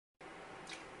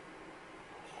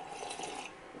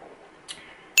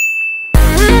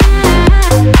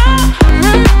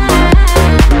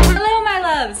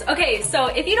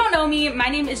me, my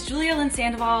name is Julia Lynn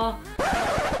Sandoval.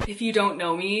 If you don't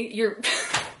know me, you're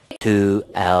 2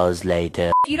 hours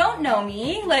later. If you don't know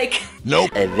me, like...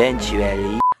 Nope.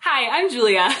 Eventually. Hi, I'm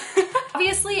Julia.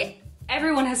 Obviously,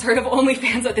 everyone has heard of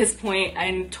OnlyFans at this point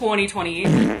in 2020.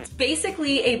 It's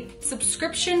basically a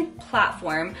subscription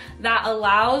platform that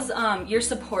allows your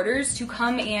supporters to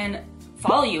come and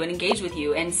follow you and engage with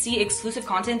you and see exclusive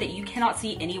content that you cannot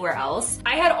see anywhere else.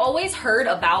 I had always heard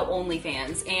about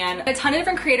OnlyFans, and a ton of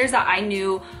different creators that I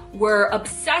knew were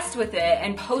obsessed with it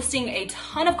and posting a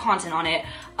ton of content on it.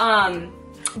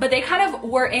 But they kind of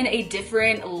were in a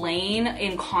different lane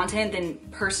in content than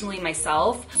personally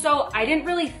myself. So I didn't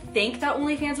really think that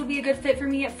OnlyFans would be a good fit for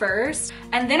me at first.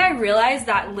 And then I realized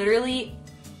that literally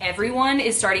everyone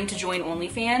is starting to join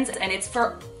OnlyFans, and it's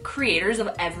for creators of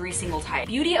every single type.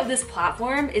 The beauty of this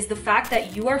platform is the fact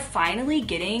that you are finally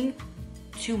getting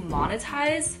to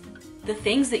monetize the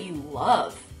things that you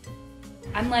love.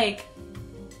 I'm like,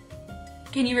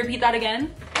 can you repeat that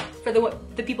again for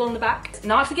the people in the back?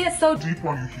 Not to get so deep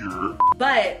on you here,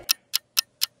 but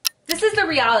this is the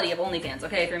reality of OnlyFans,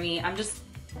 okay, for me.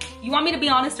 You want me to be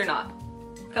honest or not?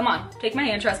 Come on, take my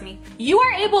hand, trust me. You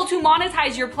are able to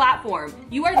monetize your platform.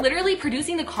 You are literally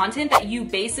producing the content that you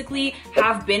basically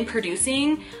have been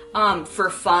producing for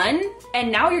fun, and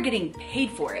now you're getting paid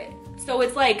for it. So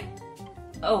it's like,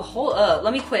 oh, hold up,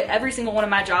 let me quit every single one of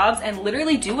my jobs and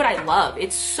literally do what I love.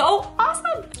 It's so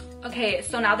awesome. Okay,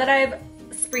 so now that I've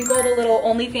sprinkled a little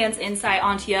OnlyFans insight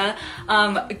onto you,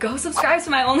 go subscribe to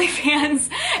my OnlyFans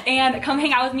and come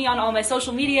hang out with me on all my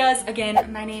social medias.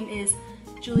 Again, my name is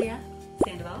Julia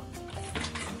Sandoval.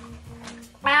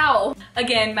 Ow!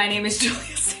 Again, my name is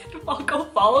Julia Sandoval. Go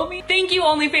follow me. Thank you,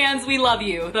 OnlyFans. We love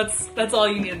you. That's all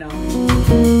you need to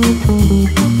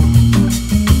know.